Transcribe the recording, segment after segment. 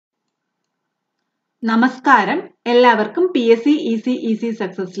നമസ്കാരം, എല്ലാവർക്കും PSC EC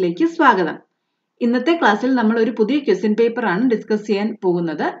സക്സസിലേക്ക് സ്വാഗതം. ഇന്നത്തെ ക്ലാസ്സിൽ നമ്മൾ ഒരു പുതിയ ക്വസ്റ്റ്യൻ പേപ്പർ ആണ് ഡിസ്കസ് ചെയ്യാൻ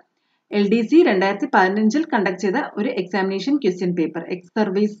പോകുന്നത്. LDC 2015 കണ്ടക്ട് ചെയ്ത ഒരു examination question paper,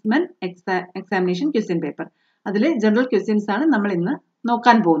 ex-servicemen examination question paper. അതിലെ ജനറൽ ക്വസ്റ്റ്യൻസ് ആണ് നമ്മൾ ഇന്ന്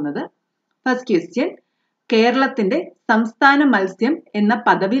നോക്കാൻ പോകുന്നത്. ഫസ്റ്റ് ക്വസ്റ്റ്യൻ: കേരളത്തിന്റെ സംസ്ഥാന മത്സ്യം എന്ന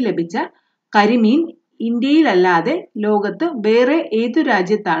പദവി ലഭിച്ച കരിമീൻ ഇന്ത്യയിലല്ലാതെ ലോകത്ത് വേറെ ഏതു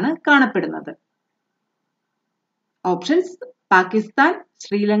രാജ്യത്താണ് കാണപ്പെടുന്നത്? Options: Pakistan,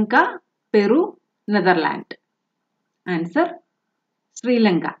 Sri Lanka, Peru, Netherland. Answer: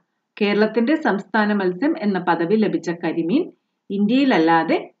 Sri Lanka. കേരളത്തിന്റെ സംസ്ഥാന മത്സ്യം എന്ന പദവി ലഭിച്ച കരിമീൻ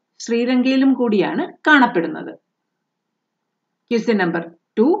ഇന്ത്യയിലല്ലാതെ ശ്രീലങ്കയിലും കൂടിയാണ് കാണപ്പെടുന്നത്. ക്വസ്റ്റ്യൻ നമ്പർ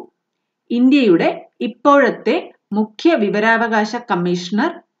 2: ഇന്ത്യയുടെ ഇപ്പോഴത്തെ മുഖ്യ വിവരാവകാശ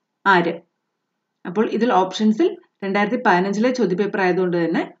കമ്മീഷണർ ആര്? അപ്പോൾ ഇതിൽ ഓപ്ഷൻസിൽ 2015 ചോദ്യപേപ്പർ ആയതുകൊണ്ട്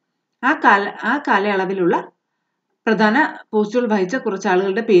തന്നെ ആ കാലയളവിലുള്ള പ്രധാന പോസ്റ്റുകൾ വഹിച്ച കുറച്ച്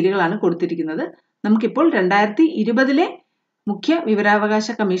ആളുകളുടെ പേരുകളാണ് കൊടുത്തിരിക്കുന്നത്. നമുക്കിപ്പോൾ 2020 മുഖ്യ വിവരാവകാശ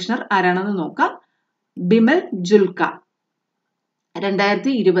കമ്മീഷണർ ആരാണെന്ന് നോക്കാം. ബിമൽ ജുൽക്ക.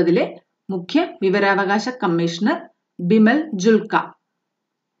 2020 മുഖ്യ വിവരാവകാശ കമ്മീഷണർ ബിമൽ ജുൽക്ക.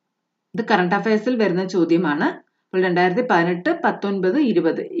 ഇത് കറണ്ട് അഫയേഴ്സിൽ വരുന്ന ചോദ്യമാണ്. അപ്പോൾ 2018, 19,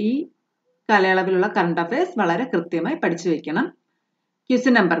 20 ഈ കാലയളവിലുള്ള കറണ്ട് അഫയേഴ്സ് വളരെ കൃത്യമായി പഠിച്ചു വെക്കണം.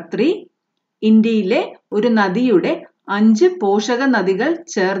 ക്വസ്റ്റ്യൻ നമ്പർ 3: ഇന്ത്യയിലെ ഒരു നദിയുടെ 5 പോഷക നദികൾ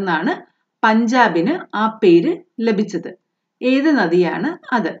ചേർന്നാണ് പഞ്ചാബിന് ആ പേര് ലഭിച്ചത്. ഏത് നദിയാണ്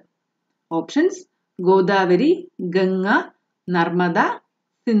അത്? ഓപ്ഷൻസ്: ഗോദാവരി, ഗംഗ, നർമ്മദ,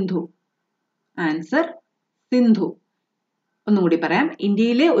 സിന്ധു. ആൻസർ: സിന്ധു. ഒന്നുകൂടി പറയാം.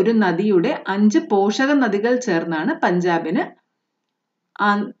 ഇന്ത്യയിലെ ഒരു നദിയുടെ 5 പോഷക നദികൾ ചേർന്നാണ് പഞ്ചാബിന്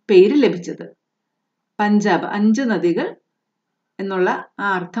ആ പേര് ലഭിച്ചത്. പഞ്ചാബ്, 5 നദികൾ എന്നുള്ള ആ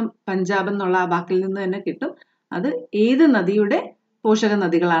അർത്ഥം പഞ്ചാബ് എന്നുള്ള ആ വാക്കിൽ നിന്ന് തന്നെ കിട്ടും. അത് ഏത് നദിയുടെ പോഷക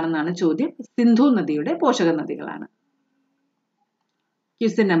നദികളാണെന്നാണ് ചോദ്യം. സിന്ധു നദിയുടെ പോഷക നദികളാണ്.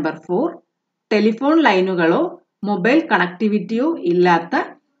 ക്വസ്റ്റ്യൻ നമ്പർ 4: ടെലിഫോൺ ലൈനുകളോ മൊബൈൽ കണക്ടിവിറ്റിയോ ഇല്ലാത്ത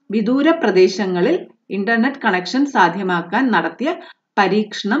വിദൂര പ്രദേശങ്ങളിൽ ഇന്റർനെറ്റ് കണക്ഷൻ സാധ്യമാക്കാൻ നടത്തിയ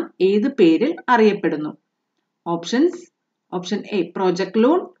പരീക്ഷണം ഏത് പേരിൽ അറിയപ്പെടുന്നു? Options: option A project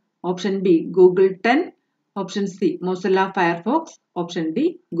Loon, option B Google 10, option C Mozilla Firefox, option D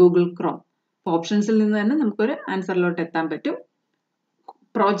Google Chrome. ഓപ്ഷൻസിൽ നിന്ന് തന്നെ നമുക്കൊരു ആൻസറിലോട്ട് എത്താൻ പറ്റും.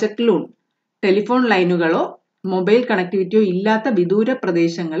 പ്രോജക്ട് ലൂൺ ടെലിഫോൺ ലൈനുകളോ മൊബൈൽ കണക്ടിവിറ്റിയോ ഇല്ലാത്ത വിദൂര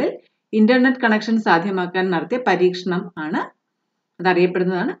പ്രദേശങ്ങളിൽ ഇന്റർനെറ്റ് കണക്ഷൻ സാധ്യമാക്കാൻ നടത്തിയ പരീക്ഷണം ആണ്.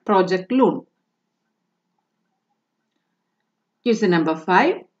 അതറിയപ്പെടുന്നതാണ് പ്രോജക്ട് ലൂൺ. ക്വസ്റ്റ്യൻ നമ്പർ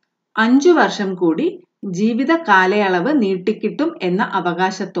 5: 5 വർഷം കൂടി ജീവിത കാലയളവ് നീട്ടിക്കിട്ടും എന്ന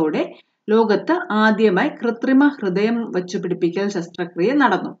അവകാശത്തോടെ ലോകത്ത് ആദ്യമായി കൃത്രിമ ഹൃദയം വച്ചുപിടിപ്പിക്കൽ ശസ്ത്രക്രിയ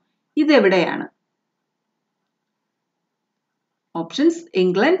നടന്നു. ഇതെവിടെയാണ്? Options: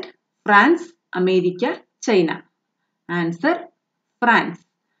 England, France, America, China. Answer: France.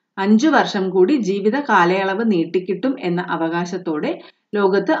 5 വർഷം കൂടി ജീവിത കാലയളവ് നീട്ടിക്കിട്ടും എന്ന അവകാശത്തോടെ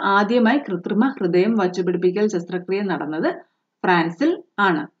ലോകത്ത് ആദ്യമായി കൃത്രിമ ഹൃദയം വച്ചുപിടിപ്പിക്കൽ ശസ്ത്രക്രിയ നടന്നത് ഫ്രാൻസിൽ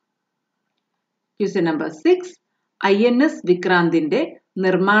ആണ്. ക്വസ്റ്റ്യൻ നമ്പർ 6: INS വിക്രാന്തിന്റെ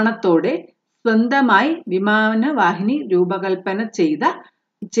നിർമ്മാണത്തോടെ സ്വന്തമായി വിമാനവാഹിനി രൂപകൽപ്പന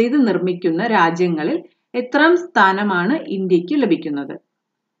ചെയ്ത് നിർമ്മിക്കുന്ന രാജ്യങ്ങളിൽ എത്രാം സ്ഥാനമാണ് ഇന്ത്യക്ക് ലഭിക്കുന്നത്?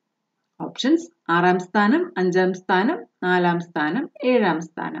 ഓപ്ഷൻസ്: 6ാം സ്ഥാനം, 5ാം സ്ഥാനം, 4ാം സ്ഥാനം, 7ാം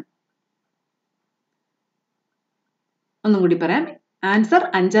സ്ഥാനം. ഒന്നുകൂടി പറയാം. ആൻസർ: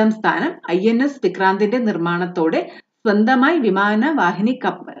 5ാം സ്ഥാനം. INS വിക്രാന്തിന്റെ നിർമ്മാണത്തോടെ സ്വന്തമായി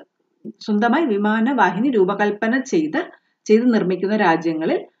വിമാനവാഹിനി രൂപകൽപ്പന ചെയ്ത് നിർമ്മിക്കുന്ന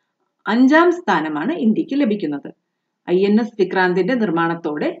രാജ്യങ്ങളിൽ 5ാം സ്ഥാനമാണ് ഇന്ത്യക്ക് ലഭിക്കുന്നത്. INS വിക്രാന്തിന്റെ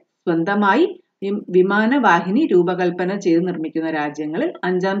നിർമ്മാണത്തോടെ സ്വന്തമായി വിമാനവാഹിനി രൂപകൽപ്പന ചെയ്ത് നിർമ്മിക്കുന്ന രാജ്യങ്ങളിൽ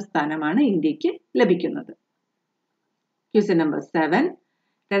 5ാം സ്ഥാനമാണ് ഇന്ത്യക്ക് ലഭിക്കുന്നത്. Question number 7: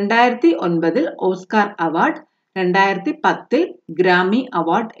 2009 Oscar award, 2010 Grammy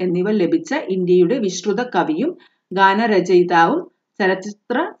award എന്നിവ ലഭിച്ച ഇന്ത്യയുടെ വിശ്രുത കവിയും ഗാനരചയിതാവും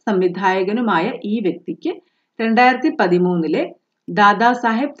ചലച്ചിത്ര സംവിധായകനുമായ ഈ വ്യക്തിക്ക് 2013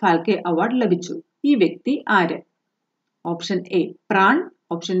 ദാദാസാഹേബ് ഫാൽക്കെ അവാർഡ് ലഭിച്ചു. ഈ വ്യക്തി ആര്? Option A PRAN,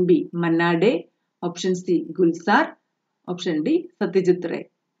 option B മന്ന day, option C Gulzar, option D Satyajit Ray.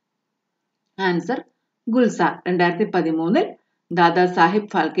 Answer: Gulzar. 2013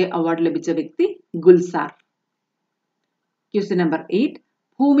 Dadasaheb Phalke award ലഭിച്ച വ്യക്തി ഗുൽസാർ. ക്വസ്റ്റ്യൻ നമ്പർ 8: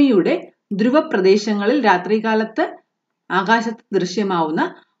 ഭൂമിയുടെ ധ്രുവ പ്രദേശങ്ങളിൽ രാത്രികാലത്ത് ആകാശത്ത് ദൃശ്യമാവുന്ന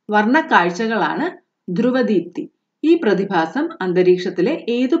വർണ്ണ കാഴ്ചകളാണ് ധ്രുവദീപ്തി. ഈ പ്രതിഭാസം അന്തരീക്ഷത്തിലെ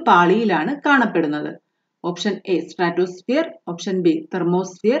ഏതു പാളിയിലാണ് കാണപ്പെടുന്നത്? Option A stratosphere, option B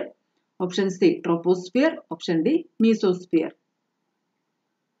thermosphere, option C troposphere, option D mesosphere.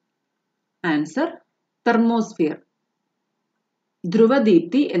 Answer thermosphere.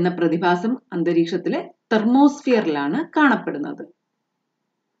 ധ്രുവദീപ്തി എന്ന പ്രതിഭാസം അന്തരീക്ഷത്തിലെ തെർമോസ്ഫിയറിലാണ് കാണപ്പെടുന്നത്.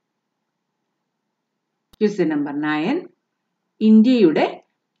 Question number 9. ഇന്ത്യയുടെ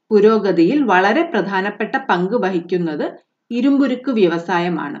പുരോഗതിയിൽ വളരെ പ്രധാനപ്പെട്ട പങ്ക് വഹിക്കുന്നത് ഇരുമ്പുരുക്ക്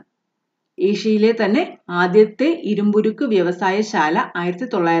വ്യവസായമാണ്. ഏഷ്യയിലെ തന്നെ ആദ്യത്തെ ഇരുമ്പുരുക്ക് വ്യവസായശാല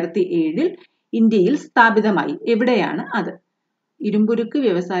 1907 ഇന്ത്യയിൽ സ്ഥാപിതമായി. എവിടെയാണ് അത്? ഇരുമ്പുരുക്ക്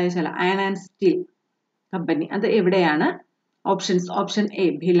വ്യവസായശാല, അയൺ ആൻഡ് സ്റ്റീൽ കമ്പനി, അത് എവിടെയാണ്? Options: option A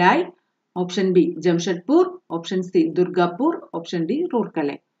Bhilai, option B Jamshedpur, option C Durgapur, option D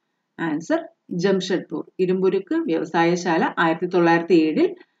Rourkela. Answer Jamshedpur. ഇരുമ്പുരുക്ക് വ്യവസായശാല 1907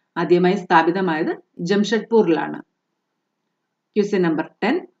 ആദ്യമായി സ്ഥാപിതമായത് ജംഷഡ്പൂരിലാണ്. Question number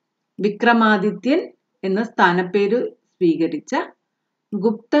 10. വിക്രമാദിത്യൻ എന്ന സ്ഥാനപ്പേര് സ്വീകരിച്ച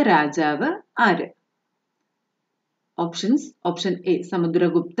ഗുപ്ത രാജാവ് ആര്? Options: option A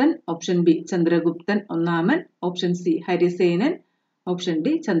സമുദ്രഗുപ്തൻ, option B ചന്ദ്രഗുപ്തൻ ഒന്നാമൻ, ഓപ്ഷൻ സി ഹരിസേനൻ, ഓപ്ഷൻ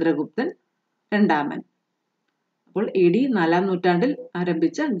ഡി ചന്ദ്രഗുപ്തൻ രണ്ടാമൻ. അപ്പോൾ AD 4-ാം നൂറ്റാണ്ടിൽ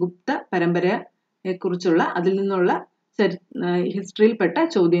ആരംഭിച്ച ഗുപ്ത പരമ്പരയെ കുറിച്ചുള്ള അതിൽ നിന്നുള്ള ഹിസ്റ്ററിയിൽപ്പെട്ട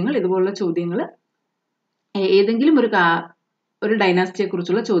ചോദ്യങ്ങൾ, ഇതുപോലുള്ള ചോദ്യങ്ങൾ ഏതെങ്കിലും ഒരു ഡൈനാസ്റ്റിയെ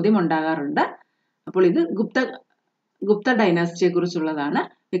കുറിച്ചുള്ള ചോദ്യം ഉണ്ടാകാറുണ്ട്. അപ്പോൾ ഇത് ഗുപ്ത ഡൈനാസ്റ്റിയെ കുറിച്ചുള്ളതാണ്.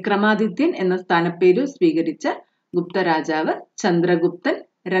 വിക്രമാദിത്യൻ എന്ന സ്ഥാനപ്പേര് സ്വീകരിച്ച ഗുപ്ത രാജാവ് ചന്ദ്രഗുപ്തൻ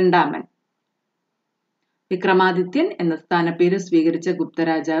രണ്ടാമൻ. വിക്രമാദിത്യൻ എന്ന സ്ഥാനപ്പേര് സ്വീകരിച്ച ഗുപ്ത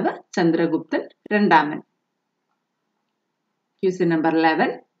രാജാവ് ചന്ദ്രഗുപ്തൻ രണ്ടാമൻ. Question number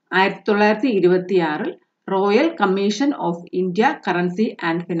 11. 1926 royal commission of India currency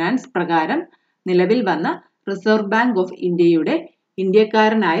and finance പ്രകാരം നിലവിൽ വന്ന റിസർവ് ബാങ്ക് ഓഫ് ഇന്ത്യയുടെ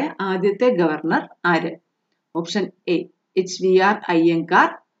ഇന്ത്യക്കാരനായ ആദ്യത്തെ ഗവർണർ ആര്? Option A HVR Iyengar,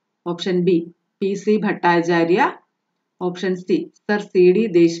 option B PC Bhattacharya, option C sir CD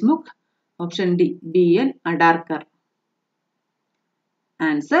Deshmukh, option D BN അഡാർക്കർ.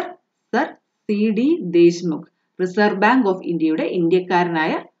 Answer sir CD Deshmukh. Reserve bank of ഇന്ത്യയുടെ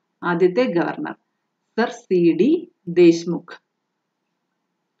ഇന്ത്യക്കാരനായ ആദ്യത്തെ governor sir CD Deshmukh.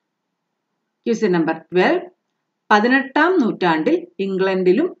 Question number 12. 18-ാം നൂറ്റാണ്ടിൽ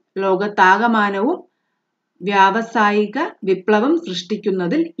ഇംഗ്ലണ്ടിലും ലോകത്താകമാനവും വ്യാവസായിക വിപ്ലവം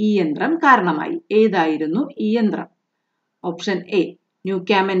സൃഷ്ടിക്കുന്നതിൽ ഈ യന്ത്രം കാരണമായി. ഏതായിരുന്നു ഈ യന്ത്രം? ഓപ്ഷൻ എ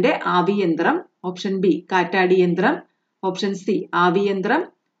ന്യൂകാമന്റെ ആവി യന്ത്രം, ഓപ്ഷൻ ബി കാറ്റാടി യന്ത്രം, ഓപ്ഷൻ സി ആവി യന്ത്രം,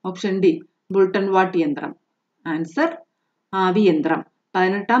 ഓപ്ഷൻ ഡി ബുൾട്ടൺ വാട്ട് യന്ത്രം. ആൻസർ ആവി യന്ത്രം.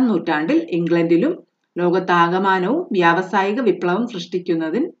 18-ാം നൂറ്റാണ്ടിൽ ഇംഗ്ലണ്ടിലും ലോകത്താകമാനവും വ്യാവസായിക വിപ്ലവം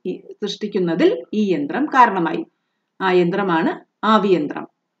സൃഷ്ടിക്കുന്നതിൽ ഈ യന്ത്രം കാരണമായി. ആ യന്ത്രമാണ് ആവി യന്ത്രം.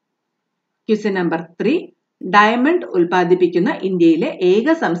 Question number 3. ഡയമണ്ട് ഉൽപ്പാദിപ്പിക്കുന്ന ഇന്ത്യയിലെ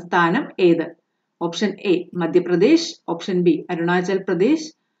ഏക സംസ്ഥാനം ഏത്? Option A Madhya Pradesh, option B Arunachal Pradesh,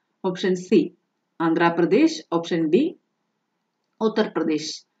 option C Andhra Pradesh, option D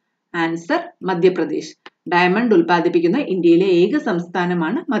Uttar Pradesh. Answer Madhya Pradesh. Diamond ഉൽപ്പാദിപ്പിക്കുന്ന ഇന്ത്യയിലെ ഏക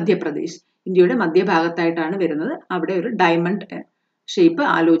സംസ്ഥാനമാണ് മധ്യപ്രദേശ്. ഇന്ത്യയുടെ മധ്യഭാഗത്തായിട്ടാണ് വരുന്നത്. അവിടെ ഒരു ഡയമണ്ട് ഷേപ്പ്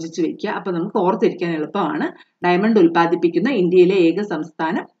ആലോചിച്ച് വെക്കുക. അപ്പൊ നമുക്ക് ഓർത്തിരിക്കാൻ എളുപ്പമാണ്. ഡയമണ്ട് ഉൽപ്പാദിപ്പിക്കുന്ന ഇന്ത്യയിലെ ഏക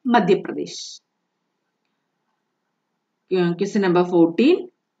സംസ്ഥാനം മധ്യപ്രദേശ്. Question number 14.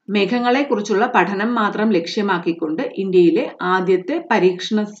 മേഘങ്ങളെ കുറിച്ചുള്ള പഠനം മാത്രം ലക്ഷ്യമാക്കിക്കൊണ്ട് ഇന്ത്യയിലെ ആദ്യത്തെ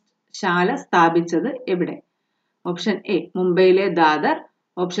പരീക്ഷണശാല സ്ഥാപിച്ചത് എവിടെ? ഓപ്ഷൻ എ മുംബൈയിലെ Dadar,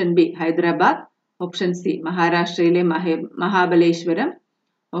 option B Hyderabad, option C മഹാരാഷ്ട്രയിലെ മഹാബലേശ്വരം,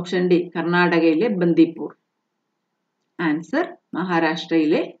 ഓപ്ഷൻ ഡി കർണാടകയിലെ ബന്ദിപ്പൂർ. ആൻസർ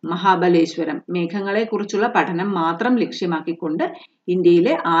മഹാരാഷ്ട്രയിലെ മഹാബലേശ്വരം. മേഘങ്ങളെ കുറിച്ചുള്ള പഠനം മാത്രം ലക്ഷ്യമാക്കിക്കൊണ്ട്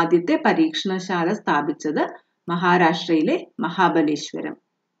ഇന്ത്യയിലെ ആദ്യത്തെ പരീക്ഷണശാല സ്ഥാപിച്ചത് മഹാരാഷ്ട്രയിലെ മഹാബലേശ്വരം.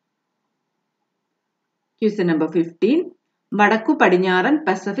 Question number 15. വടക്കു പടിഞ്ഞാറൻ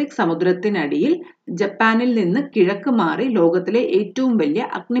പസഫിക് സമുദ്രത്തിനടിയിൽ ജപ്പാനിൽ നിന്ന് കിഴക്ക് മാറി ലോകത്തിലെ ഏറ്റവും വലിയ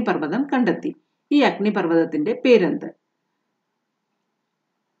അഗ്നിപർവ്വതം കണ്ടെത്തി. ഈ അഗ്നിപർവ്വതത്തിന്റെ പേരെന്ത്?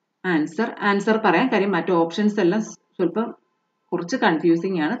 ആൻസർ പറയാൻ കാര്യം മറ്റു ഓപ്ഷൻസ് എല്ലാം സ്വല്പം കുറച്ച്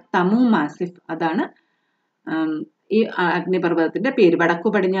കൺഫ്യൂസിംഗ് ആണ്. തമു മാസിഫ്, അതാണ് ഈ അഗ്നിപർവ്വതത്തിന്റെ പേര്. വടക്കു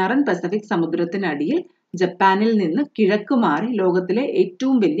പടിഞ്ഞാറൻ പസഫിക് സമുദ്രത്തിനടിയിൽ ജപ്പാനിൽ നിന്ന് കിഴക്ക് മാറി ലോകത്തിലെ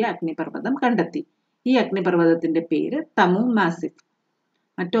ഏറ്റവും വലിയ അഗ്നിപർവ്വതം കണ്ടെത്തി. ഈ അഗ്നിപർവ്വതത്തിന്റെ പേര് തമു മാസിഫ്.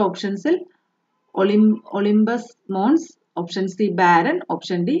 മറ്റു ഓപ്ഷൻസിൽ Olympus Mons, option C barren,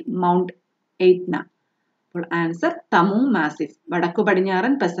 option D mount എയ്റ്റ്ന. അപ്പോൾ ആൻസർ തമു മാസിഫ്. വടക്കു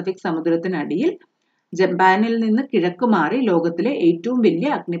പടിഞ്ഞാറൻ പസഫിക് സമുദ്രത്തിനടിയിൽ ജപ്പാനിൽ നിന്ന് കിഴക്ക് മാറി ലോകത്തിലെ ഏറ്റവും വലിയ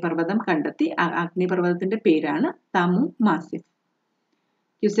അഗ്നിപർവ്വതം കണ്ടെത്തി. അഗ്നിപർവ്വതത്തിന്റെ പേരാണ് തമു മാസിഫ്.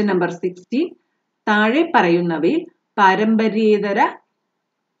 Question number 16. താഴെ പറയുന്നവയിൽ പാരമ്പര്യേതര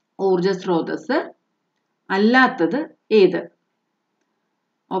ഊർജ സ്രോതസ് അല്ലാത്തത് ഏത്?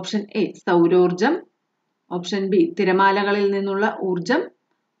 ഓപ്ഷൻ എ സൗരോർജം, ഓപ്ഷൻ ബി തിരമാലകളിൽ നിന്നുള്ള ഊർജം,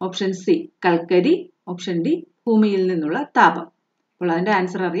 ഓപ്ഷൻ സി കൽക്കരി, ഓപ്ഷൻ ഡി ഭൂമിയിൽ നിന്നുള്ള താപം. അപ്പോൾ അതിന്റെ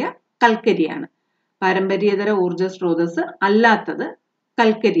ആൻസർ അറിയാം, കൽക്കരിയാണ്. പാരമ്പര്യേതര ഊർജ സ്രോതസ് അല്ലാത്തത്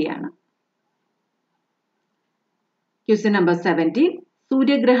കൽക്കരിയാണ്. Question number 17.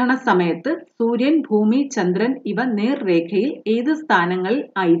 സൂര്യഗ്രഹണ സമയത്ത് സൂര്യൻ, ഭൂമി, ചന്ദ്രൻ ഇവ നേർരേഖയിൽ ഏത് സ്ഥാനങ്ങളിൽ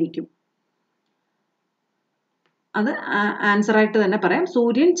ആയിരിക്കും? അത് ആൻസർ ആയിട്ട് തന്നെ പറയാം.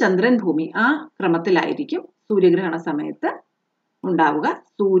 സൂര്യൻ, ചന്ദ്രൻ, ഭൂമി ആ ക്രമത്തിലായിരിക്കും സൂര്യഗ്രഹണ സമയത്ത് ഉണ്ടാവുക.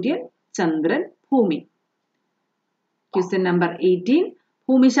 സൂര്യൻ, ചന്ദ്രൻ, ഭൂമി. Question number 18.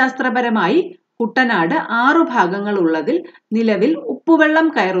 ഭൂമിശാസ്ത്രപരമായി കുട്ടനാട് 6 ഭാഗങ്ങൾ ഉള്ളതിൽ നിലവിൽ ഉപ്പുവെള്ളം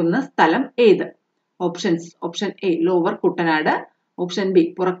കയറുന്ന സ്ഥലം ഏത്? Options: option A lower Kuttanad, option B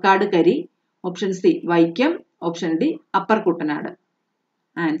Purakkad കരി, option C Vaikom, option D upper Kuttanad.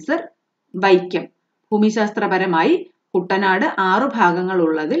 Answer Vaikom. ഭൂമിശാസ്ത്രപരമായി Kuttanad 6 ഭാഗങ്ങൾ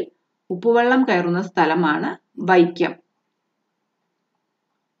ഉള്ളതിൽ ഉപ്പുവെള്ളം കയറുന്ന സ്ഥലമാണ് വൈക്കം.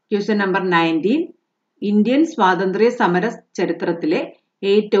 Question number 19. ഇന്ത്യൻ സ്വാതന്ത്ര്യ സമര ചരിത്രത്തിലെ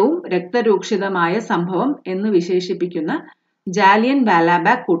ഏറ്റവും രക്തരൂക്ഷിതമായ സംഭവം എന്ന് വിശേഷിപ്പിക്കുന്ന ജാലിയൻ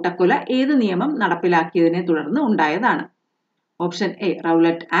വാലാബാഗ് കൂട്ടക്കൊല ഏത് നിയമം നടപ്പിലാക്കിയതിനെ തുടർന്ന് ഉണ്ടായതാണ്? Option A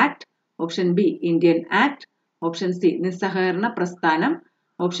Rowlatt act, option B Indian act, option C നിസ്സഹകരണ പ്രസ്ഥാനം,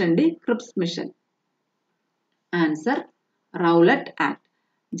 option D Cripps mission. Answer Rowlatt act.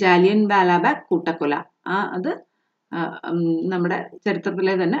 Jallian Walabagh കൂട്ടക്കൊല അത് നമ്മുടെ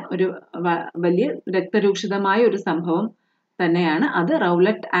ചരിത്രത്തിലെ തന്നെ ഒരു വലിയ രക്തരൂക്ഷിതമായ ഒരു സംഭവം തന്നെയാണ്. അത്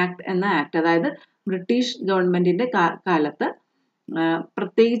റൗലറ്റ് ആക്ട് എന്ന ആക്ട്, അതായത് ബ്രിട്ടീഷ് ഗവൺമെന്റിന്റെ കാലത്ത്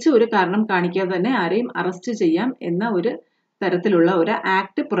പ്രത്യേകിച്ച് ഒരു കാരണം കാണിക്കാതെ തന്നെ ആരെയും അറസ്റ്റ് ചെയ്യാം എന്ന ഒരു തരത്തിലുള്ള ഒരു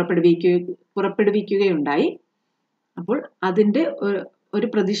ആക്ട് പുറപ്പെടുവിക്കുകയുണ്ടായി. അപ്പോൾ അതിന്റെ ഒരു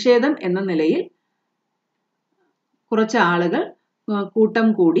പ്രതിഷേധം എന്ന നിലയിൽ കുറച്ച് ആളുകൾ കൂട്ടം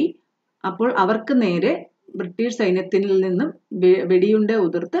കൂടി. അപ്പോൾ അവർക്ക് നേരെ ബ്രിട്ടീഷ് സൈന്യത്തിൽ നിന്നും വെടിയുണ്ട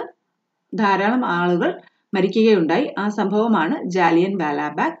ഉതിർത്ത് ധാരാളം ആളുകൾ മരിക്കുകയുണ്ടായി. ആ സംഭവമാണ് ജാലിയൻ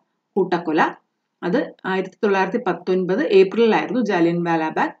വാലാബാഗ് കൂട്ടക്കൊല. അത് 1919 ഏപ്രിലായിരുന്നു ജാലിയൻ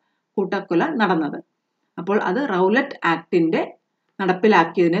വാലാബാഗ് കൂട്ടക്കൊല നടന്നത്. അപ്പോൾ അത് റൗലറ്റ് ആക്ടിന്റെ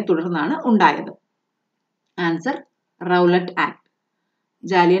നടപ്പിലാക്കിയതിനെ തുടർന്നാണ് ഉണ്ടായത്. Answer Rowlatt act.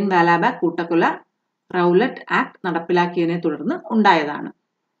 Jallian Walabagh കൂട്ടക്കൊല റൗലറ്റ് ആക്ട് നടപ്പിലാക്കിയതിനെ തുടർന്ന് ഉണ്ടായതാണ്.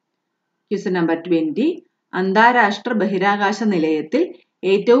 Question number 20. അന്താരാഷ്ട്ര ബഹിരാകാശ നിലയത്തിൽ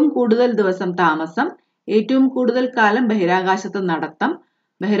ഏറ്റവും കൂടുതൽ ദിവസം താമസം, ഏറ്റവും കൂടുതൽ കാലം ബഹിരാകാശത്ത് നടത്തം,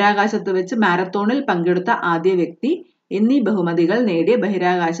 ബഹിരാകാശത്ത് വെച്ച് മാരത്തോണിൽ പങ്കെടുത്ത ആദ്യ വ്യക്തി എന്നീ ബഹുമതികൾ നേടിയ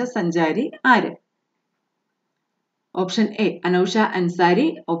ബഹിരാകാശ സഞ്ചാരി ആര്? Option A അനൗഷ Ansari,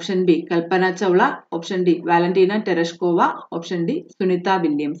 option B Kalpana Chawla, option D Valentina ടെരഷ്കോവ, option D Sunitha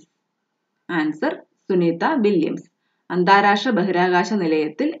Williams. Answer Sunitha Williams. അന്താരാഷ്ട്ര ബഹിരാകാശ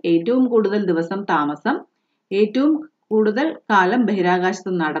നിലയത്തിൽ ഏറ്റവും കൂടുതൽ ദിവസം താമസം, ഏറ്റവും കൂടുതൽ കാലം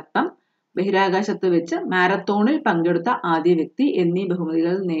ബഹിരാകാശത്ത് നടത്തം, ബഹിരാകാശത്ത് വെച്ച് മാരത്തോണിൽ പങ്കെടുത്ത ആദ്യ വ്യക്തി എന്നീ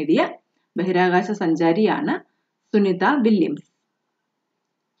ബഹുമതികൾ നേടിയ ബഹിരാകാശ സഞ്ചാരിയാണ് സുനിത വില്യംസ്.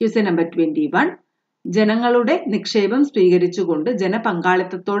 Question number 21. ജനങ്ങളുടെ നിക്ഷേപം സ്വീകരിച്ചുകൊണ്ട്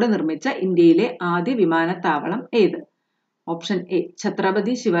ജനപങ്കാളിത്തത്തോടെ നിർമ്മിച്ച ഇന്ത്യയിലെ ആദ്യ വിമാനത്താവളം ഏത്? ഓപ്ഷൻ എ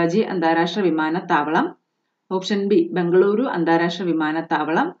ഛത്രപതി ശിവാജി അന്താരാഷ്ട്ര വിമാനത്താവളം, ഓപ്ഷൻ ബി ബംഗളൂരു അന്താരാഷ്ട്ര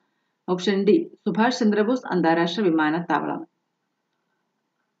വിമാനത്താവളം, ഓപ്ഷൻ ഡി സുഭാഷ് ചന്ദ്രബോസ് അന്താരാഷ്ട്ര വിമാനത്താവളം.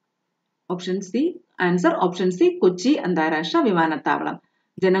 Option C. Answer option C Kochi അന്താരാഷ്ട്ര വിമാനത്താവളം.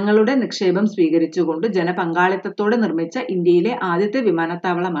 ജനങ്ങളുടെ നിക്ഷേപം സ്വീകരിച്ചുകൊണ്ട് ജനപങ്കാളിത്തത്തോടെ നിർമ്മിച്ച ഇന്ത്യയിലെ ആദ്യത്തെ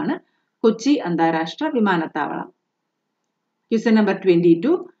വിമാനത്താവളമാണ് കൊച്ചി അന്താരാഷ്ട്ര വിമാനത്താവളം. Question number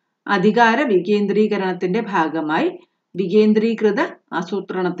 22. അധികാര വികേന്ദ്രീകരണത്തിന്റെ ഭാഗമായി വികേന്ദ്രീകൃത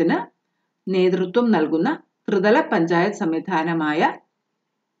ആസൂത്രണത്തിന് നേതൃത്വം നൽകുന്ന ത്രിതല പഞ്ചായത്ത് സംവിധാനമായ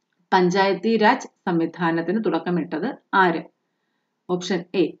പഞ്ചായത്തി രാജ് സംവിധാനത്തിന് തുടക്കമിട്ടത് ആര്? Option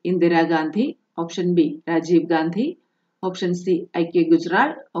A Indira Gandhi, option B Rajeev Gandhi, option C ഐ.കെ. Gujral,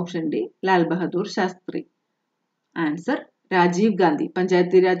 option D Lal Bahadur Shastri. Answer Rajeev Gandhi.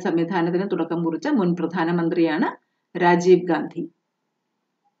 Panchayati Raj സംവിധാനത്തിന് തുടക്കം കുറിച്ച മുൻ പ്രധാനമന്ത്രിയാണ് രാജീവ് ഗാന്ധി.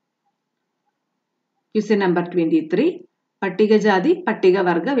 Question number 23. പട്ടികജാതി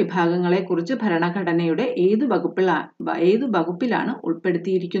പട്ടികവർഗ വിഭാഗങ്ങളെക്കുറിച്ച് ഭരണഘടനയുടെ ഏതു വകുപ്പിലാണ്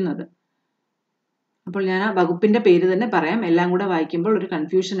ഉൾപ്പെടുത്തിയിരിക്കുന്നത്? അപ്പോൾ ഞാൻ ആ വകുപ്പിന്റെ പേര് തന്നെ പറയാം. എല്ലാം കൂടെ വായിക്കുമ്പോൾ ഒരു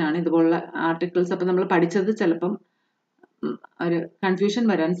കൺഫ്യൂഷൻ ആണ്. ഇതുപോലുള്ള ആർട്ടിക്കിൾസ് അപ്പം നമ്മൾ പഠിച്ചത് ചിലപ്പം ഒരു കൺഫ്യൂഷൻ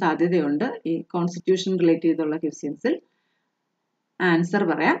വരാൻ സാധ്യതയുണ്ട് ഈ കോൺസ്റ്റിറ്റ്യൂഷൻ റിലേറ്റ് ചെയ്തുള്ള ക്വസ്റ്റ്യൻസിൽ. ആൻസർ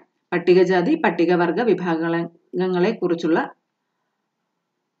പറയാം. പട്ടികജാതി പട്ടികവർഗ വിഭാഗങ്ങളെ കുറിച്ചുള്ള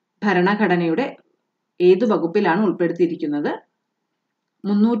ഭരണഘടനയുടെ ഏതു വകുപ്പിലാണ് ഉൾപ്പെടുത്തിയിരിക്കുന്നത്?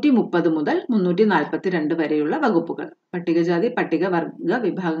 330 മുതൽ 342 വരെയുള്ള വകുപ്പുകൾ. പട്ടികജാതി പട്ടികവർഗ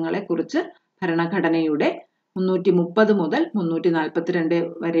വിഭാഗങ്ങളെ കുറിച്ച് ഭരണഘടനയുടെ 330 മുതൽ 342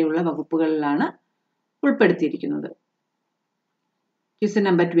 വരെയുള്ള വകുപ്പുകളിലാണ് ഉൾപ്പെടുത്തിയിരിക്കുന്നത്. Question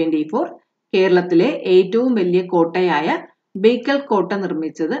number 24. കേരളത്തിലെ ഏറ്റവും വലിയ കോട്ടയായ ബേക്കൽ കോട്ട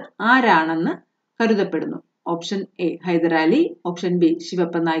നിർമ്മിച്ചത് ആരാണെന്ന് കരുതപ്പെടുന്നു? Option A Hyder Ali, option B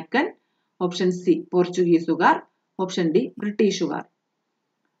Shivappa Naicken, option C പോർച്ചുഗീസുകാർ, ഓപ്ഷൻ ഡി ബ്രിട്ടീഷുകാർ.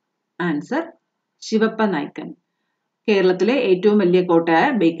 ആൻസർ ശിവപ്പ നായ്ക്കൻ. കേരളത്തിലെ ഏറ്റവും വലിയ കോട്ടയായ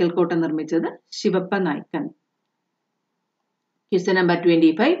ബേക്കൽ കോട്ട നിർമ്മിച്ചത് ശിവപ്പ നായ്ക്കൻ. Question number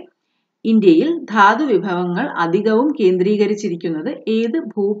 25. ഇന്ത്യയിൽ ധാതു വിഭവങ്ങൾ അധികവും കേന്ദ്രീകരിച്ചിരിക്കുന്നത് ഏത്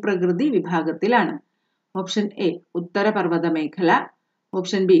ഭൂപ്രകൃതി വിഭാഗത്തിലാണ്? ഓപ്ഷൻ എ ഉത്തരപർവ്വത മേഖല,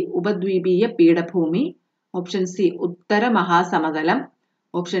 ഓപ്ഷൻ ബി ഉപദ്വീപീയ പീഠഭൂമി, ഓപ്ഷൻ സി ഉത്തര മഹാസമതലം,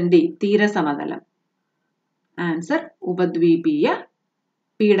 ഓപ്ഷൻ ഡി തീരസമതലം. ആൻസർ ഉപദ്വീപീയ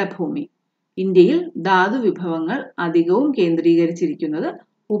പീഠഭൂമി. ഇന്ത്യയിൽ ധാതു വിഭവങ്ങൾ അധികവും കേന്ദ്രീകരിച്ചിരിക്കുന്നത്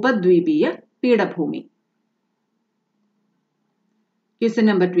ഉപദ്വീപീയ പീഠഭൂമി. Question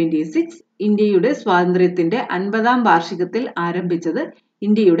number 26. ഇന്ത്യയുടെ സ്വാതന്ത്ര്യത്തിന്റെ 50-ാം വാർഷികത്തിൽ ആരംഭിച്ചത്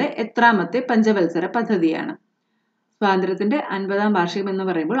ഇന്ത്യയുടെ എത്രാമത്തെ പഞ്ചവത്സര പദ്ധതിയാണ്? സ്വാതന്ത്ര്യത്തിന്റെ 50-ാം വാർഷികം എന്ന്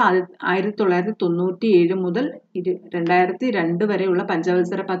പറയുമ്പോൾ 1997 മുതൽ 2002 വരെയുള്ള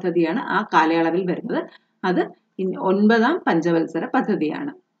പഞ്ചവത്സര പദ്ധതിയാണ് ആ കാലയളവിൽ വരുന്നത്. അത് 9-ാം പഞ്ചവത്സര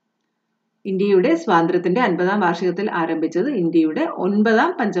പദ്ധതിയാണ്. ഇന്ത്യയുടെ സ്വാതന്ത്ര്യത്തിന്റെ 50-ാം വാർഷികത്തിൽ ആരംഭിച്ചത് ഇന്ത്യയുടെ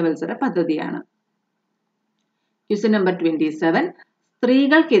 9-ാം പഞ്ചവത്സര പദ്ധതിയാണ്. Question number 27.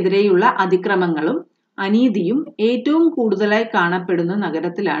 സ്ത്രീകൾക്കെതിരെയുള്ള അതിക്രമങ്ങളും അനീതിയും ഏറ്റവും കൂടുതലായി കാണപ്പെടുന്ന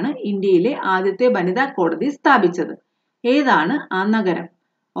നഗരത്തിലാണ് ഇന്ത്യയിലെ ആദ്യത്തെ വനിതാ കോടതി സ്ഥാപിച്ചത്. ഏതാണ് ആ നഗരം?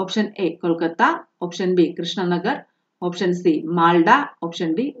 Option A Kolkata, option B Krishnanagar, option C Malda, option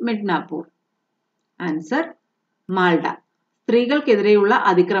D Midnapore. Answer Malda. സ്ത്രീകൾക്കെതിരെയുള്ള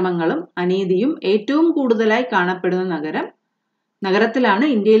അതിക്രമങ്ങളും അനീതിയും ഏറ്റവും കൂടുതലായി കാണപ്പെടുന്ന നഗരത്തിലാണ്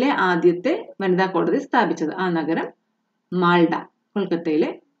ഇന്ത്യയിലെ ആദ്യത്തെ വനിതാ കോടതി സ്ഥാപിച്ചത്. ആ നഗരം മാൾഡ, കൊൽക്കത്തയിലെ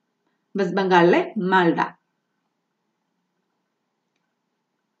വെസ്റ്റ് ബംഗാളിലെ മാൾഡ.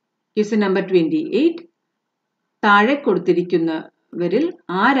 Question number 28. താഴെ കൊടുത്തിരിക്കുന്നവരിൽ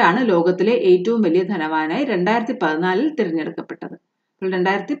ആരാണ് ലോകത്തിലെ ഏറ്റവും വലിയ ധനവാനായി 2014 തിരഞ്ഞെടുക്കപ്പെട്ടത്?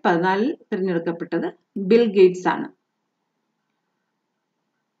 2014 തിരഞ്ഞെടുക്കപ്പെട്ടത് ബിൽ ഗേറ്റ്സ് ആണ്.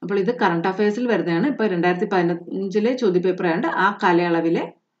 അപ്പോൾ ഇത് കറണ്ട് അഫയേഴ്സിൽ വരുന്നതാണ്. ഇപ്പൊ 2015 ചോദ്യപേപ്പർ ആയതുകൊണ്ട് ആ കാലയളവിലെ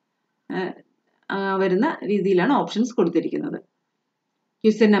വരുന്ന രീതിയിലാണ് ഓപ്ഷൻസ് കൊടുത്തിരിക്കുന്നത്.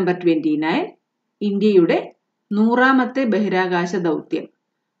 Question number 29. ഇന്ത്യയുടെ 100-ാമത്തെ ബഹിരാകാശ ദൗത്യം.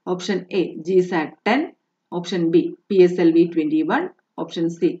 Option A GSAT-10, option B PSLV-21, option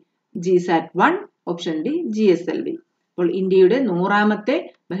C GSAT-1, option D GSLV. അപ്പോൾ ഇന്ത്യയുടെ 100-ാമത്തെ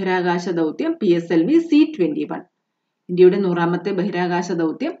ബഹിരാകാശ ദൗത്യം PSLV-C-21. ഇന്ത്യയുടെ 100-ാമത്തെ ബഹിരാകാശ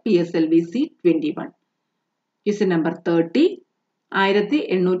ദൗത്യം PSLV-C-21. Question number 30.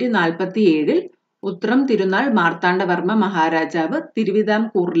 1847 ഉത്രം തിരുനാൾ മാർത്താണ്ഡവർമ്മ മഹാരാജാവ്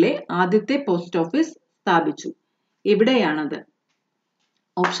തിരുവിതാംകൂറിലെ ആദ്യത്തെ പോസ്റ്റ് ഓഫീസ് സ്ഥാപിച്ചു. എവിടെയാണത്?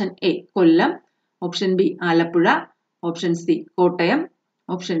 Option A Kollam, option B Alappuzha, option C Kottayam,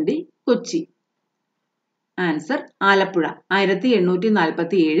 option D Kochi. Answer Alappuzha.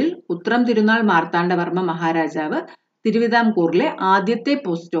 1847 ഉത്രം തിരുനാൾ മാർത്താണ്ഡവർമ്മ മഹാരാജാവ് തിരുവിതാംകൂറിലെ ആദ്യത്തെ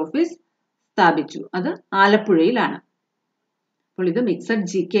പോസ്റ്റ് ഓഫീസ് സ്ഥാപിച്ചു. അത് ആലപ്പുഴയിലാണ്. അപ്പോൾ ഇത് മിക്സഡ്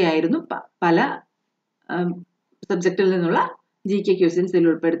GK ആയിരുന്നു. പല സബ്ജക്റ്റിൽ നിന്നുള്ള GK ക്വസ്റ്റ്യൻസ് ഇതിൽ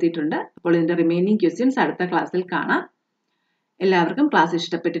ഉൾപ്പെടുത്തിയിട്ടുണ്ട്. അപ്പോൾ ഇതിന്റെ റിമൈനിങ് ക്വസ്റ്റ്യൻസ് അടുത്ത ക്ലാസ്സിൽ കാണാം. എല്ലാവർക്കും ക്ലാസ്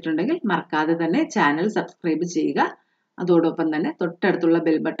ഇഷ്ടപ്പെട്ടിട്ടുണ്ടെങ്കിൽ മറക്കാതെ തന്നെ ചാനൽ സബ്സ്ക്രൈബ് ചെയ്യുക. അതോടൊപ്പം തന്നെ തൊട്ടടുത്തുള്ള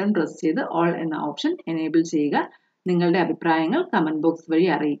ബെൽ ബട്ടൺ പ്രസ് ചെയ്ത് ഓൾ എന്ന ഓപ്ഷൻ എനേബിൾ ചെയ്യുക. നിങ്ങളുടെ അഭിപ്രായങ്ങൾ കമന്റ് ബോക്സ് വഴി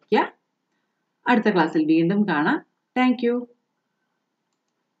അറിയിക്കുക. അടുത്ത ക്ലാസ്സിൽ വീണ്ടും കാണാം. Thank you.